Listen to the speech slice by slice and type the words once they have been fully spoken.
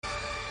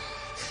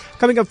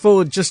Coming up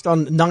for just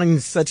on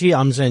 9:30,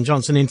 I'm Zane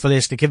Johnson in for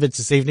Lester Kivitz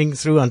this evening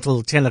through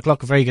until 10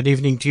 o'clock. A very good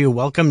evening to you.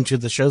 Welcome to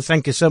the show.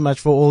 Thank you so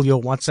much for all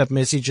your WhatsApp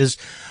messages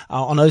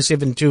on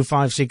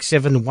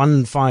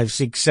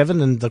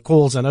 0725671567 and the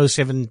calls on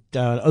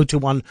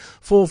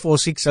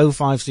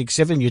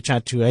 021-446-0567. You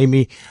chat to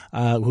Amy,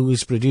 who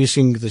is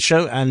producing the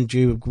show, and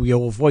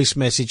your voice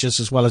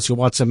messages as well as your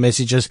WhatsApp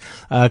messages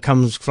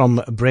comes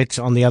from Brett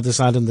on the other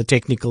side, on the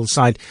technical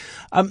side.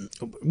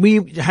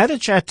 We had a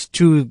chat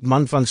to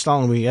Man van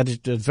Staal, and we had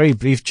a very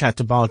brief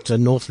chat about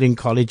Northlink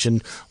College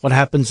and what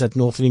happens at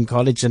Northlink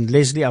College. And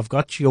Leslie, I've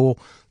got your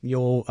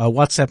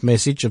WhatsApp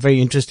message, a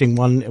very interesting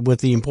one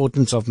with the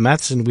importance of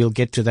maths, and we'll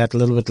get to that a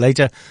little bit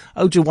later.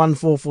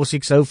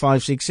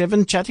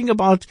 021-446-0567, chatting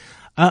about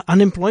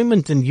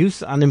unemployment and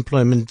youth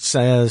unemployment.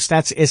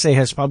 Stats SA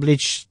has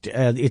published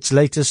its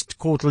latest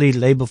quarterly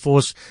labour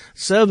force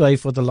survey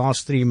for the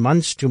last 3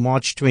 months to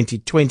March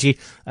 2020,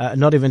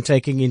 not even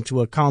taking into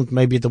account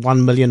maybe the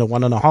 1 million or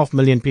 1.5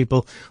 million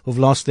people who've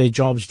lost their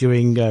jobs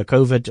during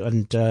COVID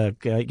and,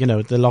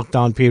 the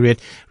lockdown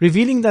period,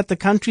 revealing that the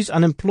country's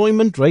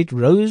unemployment rate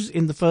rose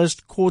in the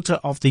first quarter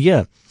of the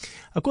year.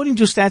 According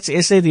to Stats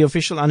SA, the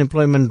official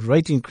unemployment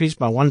rate increased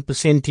by 1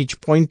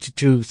 percentage point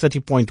to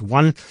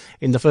 30.1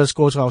 in the first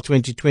quarter of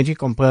 2020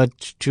 compared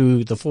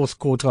to the fourth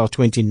quarter of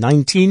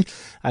 2019,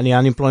 and the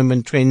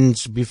unemployment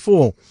trends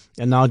before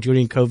and now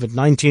during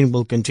COVID-19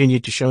 will continue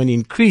to show an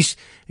increase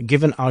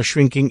given our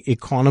shrinking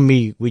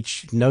economy,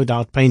 which no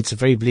doubt paints a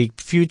very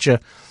bleak future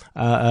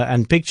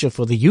and picture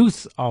for the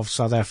youth of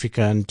South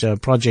Africa. And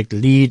Project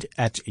Lead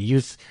at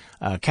Youth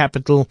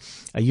Capital,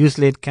 a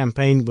youth-led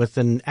campaign with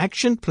an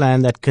action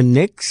plan that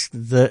connects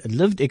the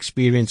lived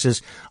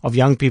experiences of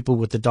young people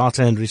with the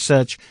data and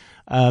research,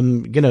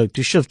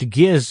 to shift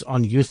gears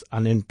on youth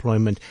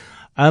unemployment.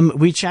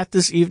 We chat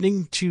this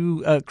evening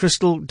to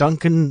Crystal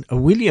Duncan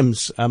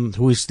Williams,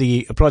 who is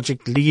the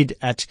project lead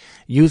at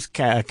Youth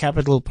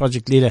Capital,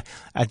 project leader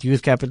at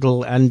Youth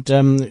Capital. And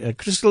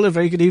Crystal, a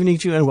very good evening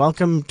to you and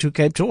welcome to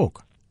Cape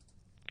Talk.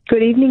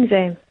 Good evening,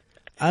 Zane.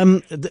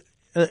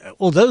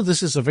 Although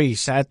this is a very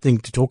sad thing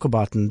to talk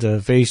about and a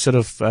very sort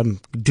of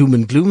doom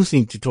and gloom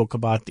thing to talk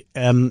about,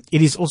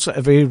 it is also a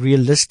very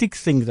realistic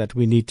thing that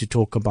we need to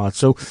talk about.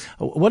 So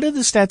what do the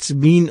stats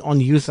mean on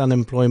youth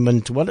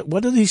unemployment?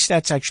 What do these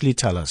stats actually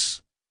tell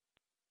us?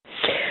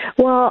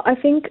 Well, I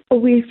think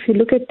if you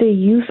look at the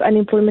youth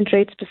unemployment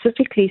rate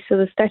specifically, so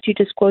the stat you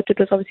just quoted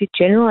was obviously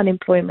general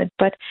unemployment,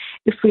 but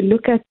if we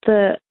look at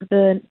the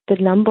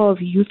number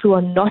of youth who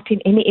are not in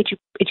any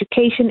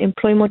education,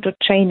 employment or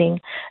training,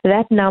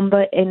 that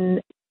number in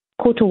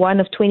quarter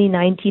one of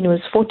 2019 was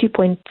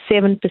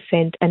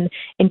 40.7%, and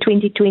in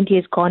 2020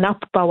 has gone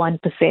up by 1%.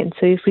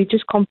 So if we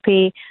just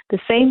compare the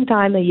same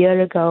time a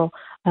year ago,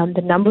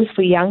 the numbers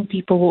for young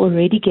people were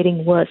already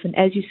getting worse. And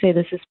as you say,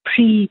 this is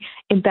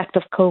pre-impact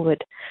of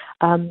COVID.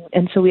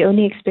 And so we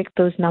only expect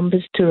those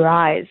numbers to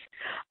rise.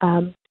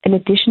 And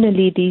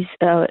additionally, these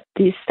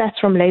stats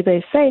from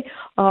Labour SA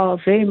are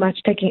very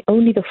much taking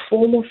only the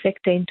formal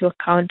sector into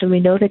account. And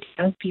we know that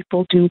young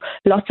people do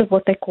lots of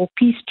what they call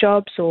piece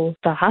jobs or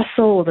the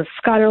hustle or the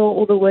scuttle,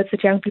 all the words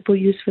that young people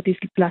use for these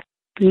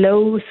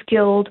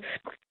low-skilled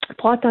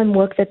part-time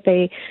work that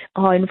they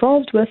are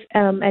involved with,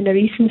 and a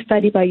recent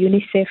study by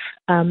UNICEF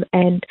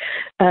and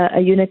a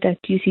unit at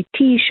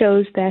UCT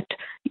shows that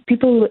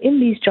people who were in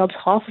these jobs,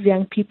 half of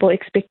young people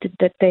expected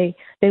that they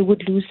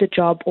would lose the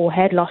job or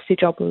had lost their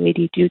job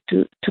already due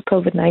to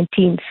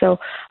COVID-19. So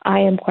I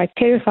am quite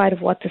terrified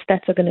of what the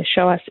stats are going to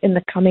show us in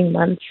the coming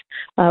months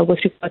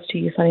with regards to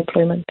youth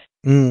unemployment.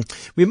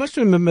 We must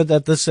remember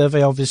that this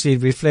survey obviously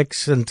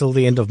reflects until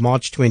the end of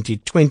March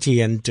 2020,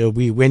 and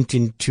we went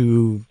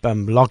into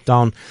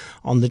lockdown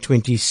on the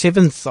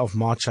 27th of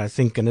March, I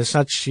think. And as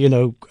such,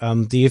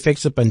 the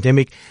effects of the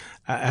pandemic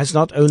has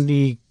not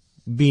only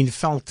been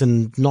felt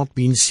and not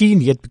been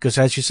seen yet, because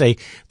as you say,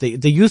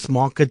 the youth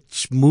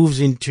market moves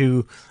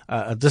into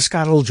the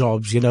scuttle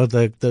jobs,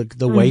 the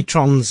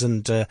waitrons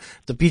and the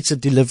pizza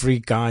delivery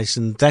guys,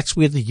 and that's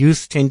where the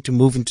youth tend to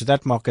move into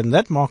that market. And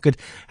that market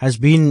has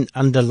been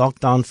under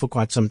lockdown for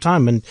quite some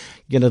time, and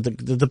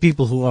the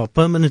people who are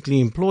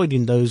permanently employed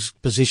in those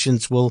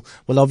positions will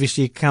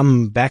obviously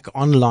come back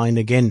online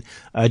again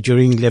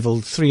during level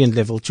 3 and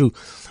level 2.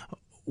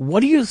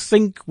 What do you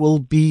think will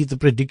be the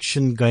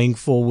prediction going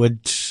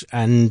forward,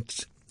 and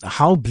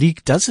how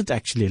bleak does it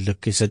actually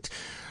look? Is it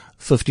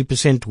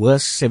 50%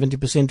 worse,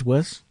 70%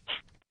 worse?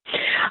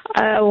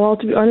 Well,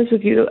 to be honest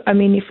with you, I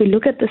mean, if we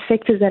look at the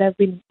sectors that have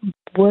been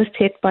worst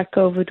hit by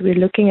COVID, we're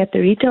looking at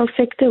the retail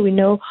sector. We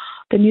know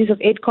the news of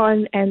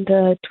Edcon and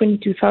the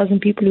 22,000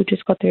 people who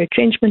just got their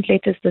retrenchment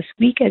letters this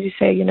week. As you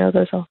say,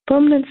 those are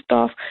permanent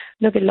staff.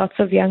 There are lots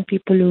of young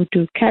people who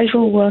do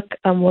casual work,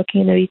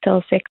 working in the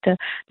retail sector,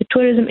 the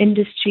tourism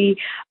industry,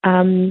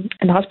 and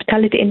the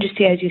hospitality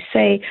industry, as you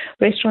say,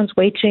 restaurants,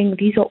 waiting.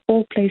 These are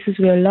all places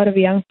where a lot of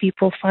young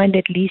people find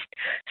at least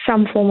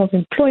some form of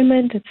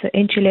employment. It's an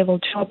entry-level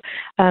job.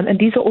 And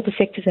these are all the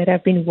sectors that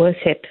have been worse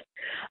hit.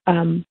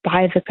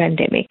 by the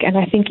pandemic. And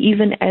I think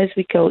even as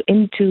we go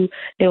into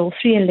level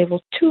 3 and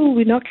level 2,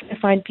 we're not going to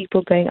find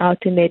people going out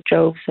in their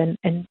droves and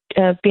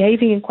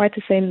behaving in quite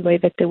the same way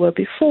that they were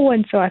before.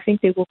 And so I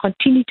think there will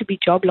continue to be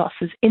job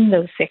losses in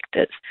those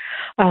sectors.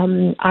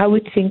 I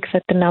would think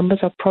that the numbers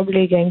are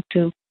probably going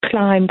to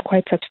climb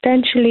quite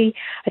substantially.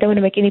 I don't want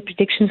to make any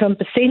predictions on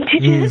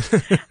percentages.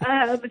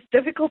 It's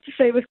difficult to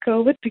say with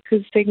COVID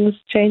because things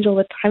change all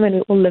the time and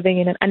we're all living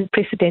in an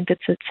unprecedented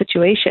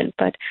situation.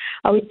 But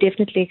I would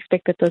definitely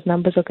expect that those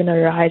numbers are going to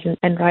rise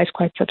and rise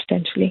quite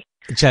substantially.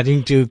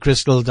 Chatting to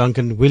Crystal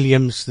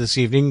Duncan-Williams this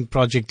evening,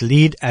 project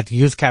lead at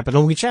Youth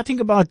Capital. We're chatting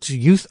about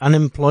youth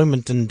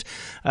unemployment, and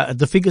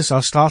the figures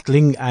are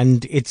startling,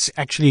 and it's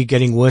actually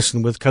getting worse.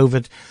 And with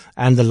COVID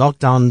and the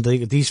lockdown,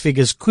 these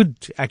figures could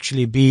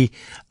actually be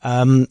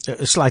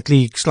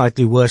slightly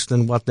worse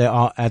than what they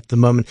are at the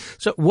moment.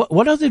 So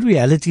what are the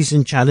realities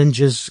and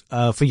challenges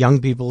for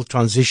young people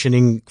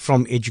transitioning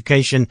from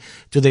education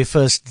to their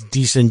first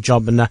decent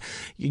job? And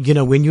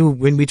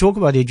when we talk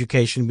about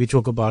education, we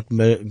talk about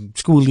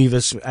school leavers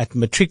at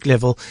matric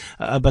level,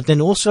 but then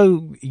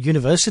also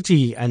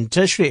university and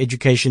tertiary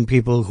education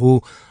people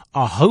who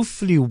are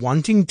hopefully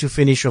wanting to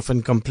finish off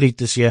and complete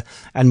this year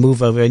and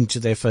move over into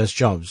their first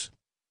jobs.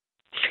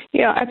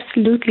 Yeah,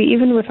 absolutely.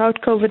 Even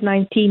without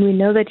COVID-19, we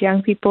know that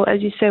young people,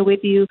 as you say, whether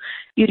you're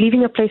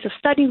leaving a place of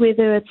study,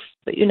 whether it's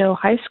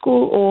high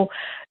school or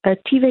a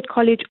TVET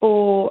college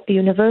or a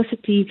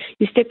university,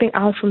 you're stepping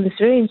out from this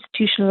very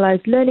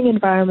institutionalized learning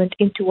environment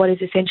into what is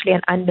essentially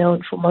an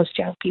unknown for most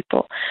young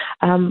people.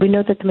 We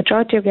know that the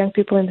majority of young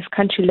people in this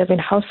country live in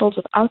households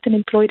without an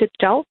employed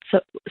adult, so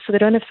they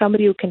don't have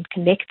somebody who can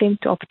connect them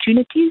to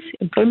opportunities,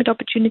 employment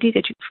opportunities,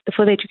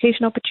 further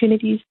education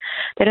opportunities.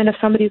 They don't have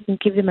somebody who can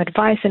give them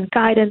advice and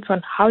guidance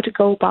on how to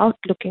go about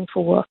looking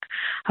for work,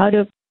 how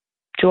to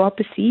draw up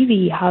a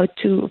CV, how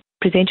to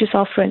present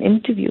yourself for an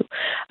interview.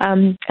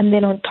 And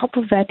then on top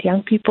of that,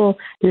 young people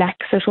lack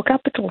social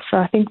capital. So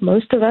I think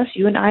most of us,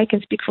 you and I,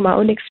 can speak from our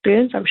own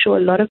experience. I'm sure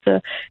a lot of the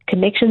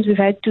connections we've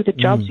had to the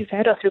jobs we've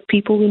had are through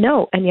people we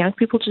know. And young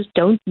people just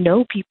don't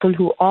know people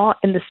who are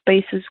in the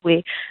spaces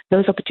where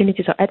those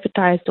opportunities are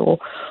advertised or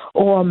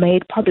are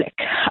made public.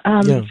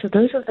 So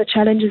those are the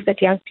challenges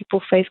that young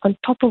people face, on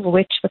top of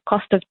which the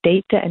cost of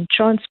data and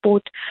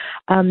transport.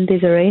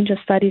 There's a range of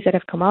studies that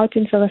have come out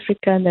in South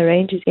Africa, and the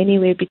range is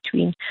anywhere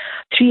between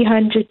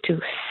 300 to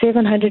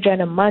 700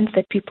 rand a month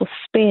that people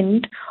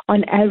spend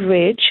on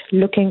average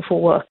looking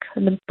for work.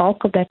 And the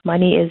bulk of that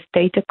money is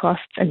data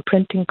costs and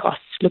printing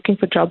costs, looking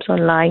for jobs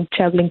online,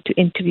 traveling to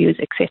interviews,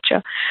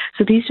 etc.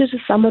 So these are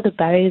just some of the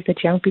barriers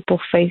that young people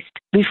faced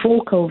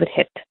before COVID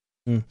hit.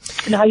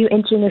 Now you're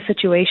entering a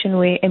situation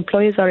where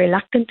employers are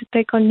reluctant to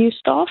take on new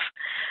staff,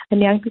 and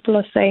young people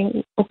are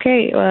saying,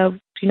 okay,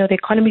 the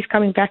economy is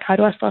coming back. How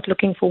do I start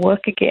looking for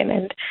work again?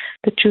 And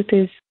the truth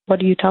is, what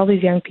do you tell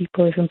these young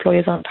people if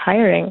employers aren't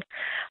hiring?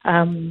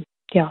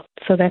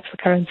 So that's the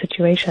current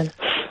situation.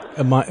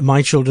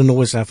 My children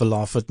always have a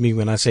laugh at me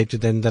when I say to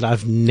them that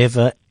I've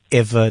never,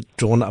 ever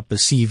drawn up a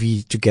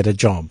CV to get a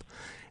job.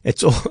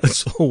 It's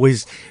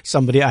always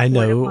somebody I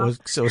know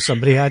or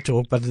somebody I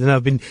talk. But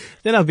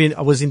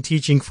I was in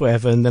teaching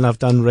forever, and then I've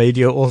done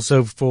radio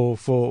also for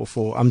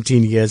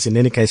umpteen years. In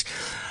any case,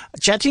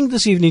 chatting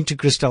this evening to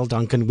Crystal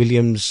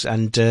Duncan-Williams,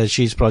 and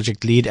she's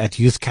project lead at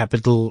Youth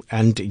Capital.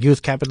 And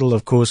Youth Capital,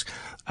 of course,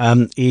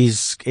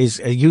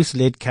 is a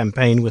youth-led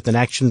campaign with an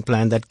action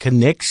plan that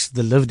connects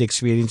the lived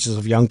experiences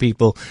of young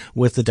people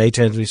with the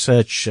data and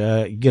research,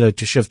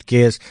 to shift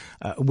gears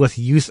with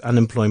youth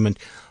unemployment.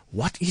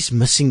 What is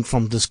missing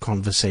from this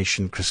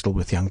conversation, Crystal,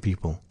 with young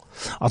people?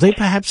 Are they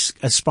perhaps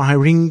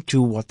aspiring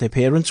to what their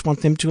parents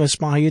want them to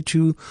aspire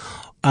to?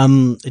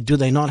 Do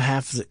they not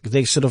have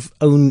their sort of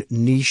own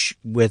niche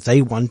where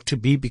they want to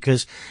be?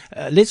 Because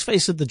let's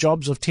face it, the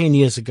jobs of 10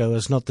 years ago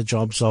is not the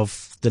jobs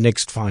of the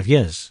next 5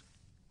 years.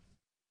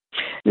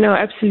 No,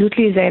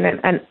 absolutely, Zain.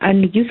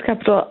 And Youth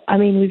Capital,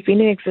 we've been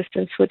in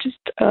existence for just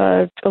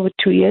over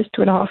 2 years,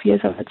 2.5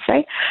 years, I would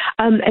say.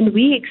 And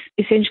we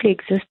essentially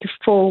exist to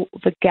fill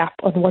the gap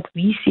on what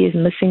we see as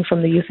missing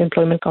from the youth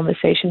employment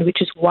conversation,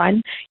 which is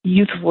one,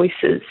 youth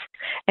voices,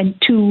 and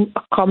two,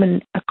 a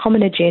common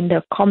agenda,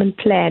 a common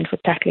plan for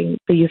tackling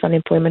the youth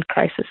unemployment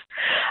crisis.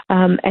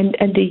 And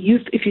the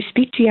youth, if you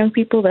speak to young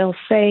people, they'll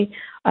say,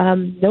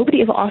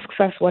 nobody ever asks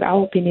us what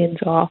our opinions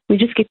are. We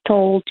just get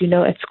told,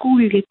 at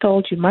school you get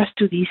told you must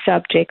do these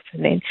subjects,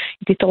 and then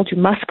you get told you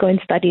must go and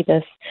study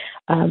this,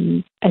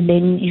 and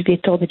then you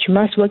get told that you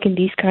must work in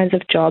these kinds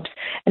of jobs.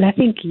 And I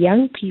think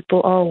young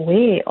people are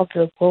aware of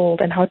the world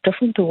and how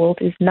different the world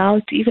is now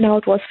to even how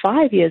it was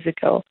 5 years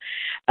ago,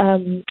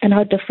 and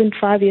how different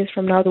 5 years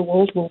from now the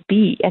world will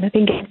be. And I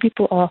think young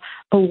people are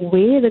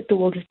aware that the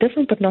world is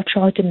different, but not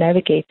sure how to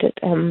navigate it.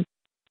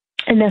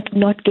 and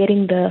not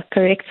getting the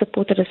correct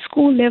support at a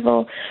school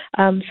level.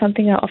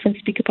 Something I often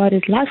speak about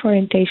is life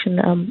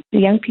orientation.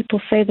 Young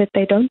people say that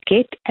they don't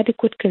get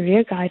adequate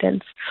career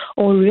guidance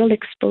or real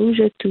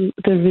exposure to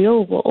the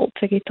real world.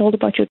 They get told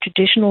about your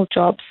traditional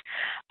jobs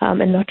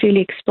and not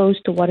really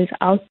exposed to what is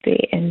out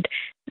there. And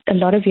a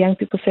lot of young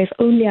people say, if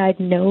only I'd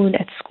known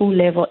at school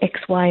level X,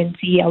 Y, and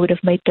Z, I would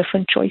have made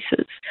different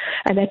choices.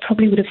 And that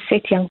probably would have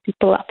set young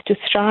people up to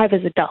thrive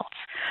as adults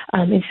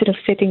instead of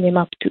setting them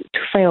up to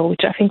fail,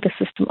 which I think the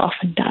system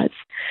often does.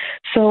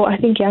 So I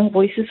think young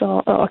voices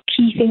are a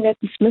key thing that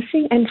is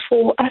missing. And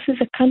for us as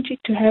a country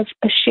to have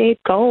a shared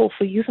goal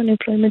for youth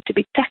unemployment to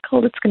be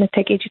tackled, it's going to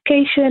take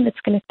education, it's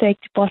going to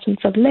take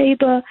departments of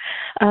labor,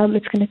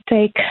 it's going to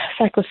take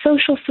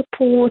psychosocial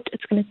support,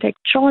 it's going to take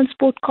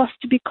transport costs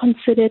to be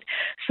considered.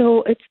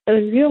 So it's a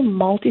real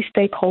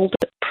multi-stakeholder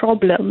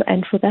problem,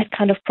 and for that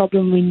kind of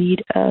problem we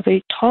need a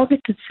very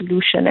targeted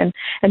solution, and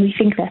we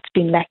think that's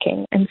been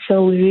lacking. And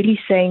so we're really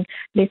saying,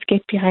 let's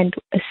get behind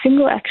a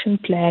single action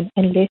plan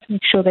and let's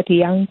make sure that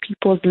young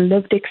people's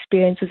lived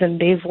experiences and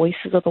their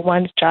voices are the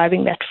ones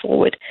driving that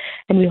forward,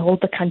 and we hold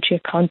the country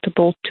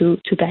accountable to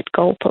that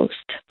goalpost.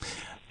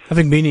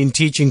 Having been in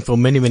teaching for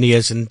many, many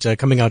years and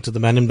coming out to the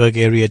Manenberg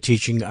area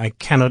teaching, I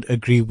cannot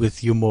agree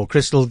with you more.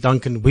 Crystal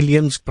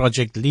Duncan-Williams,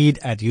 project lead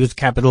at Youth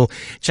Capital,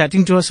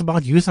 chatting to us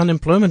about youth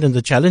unemployment and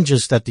the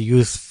challenges that the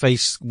youth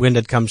face when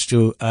it comes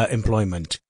to employment.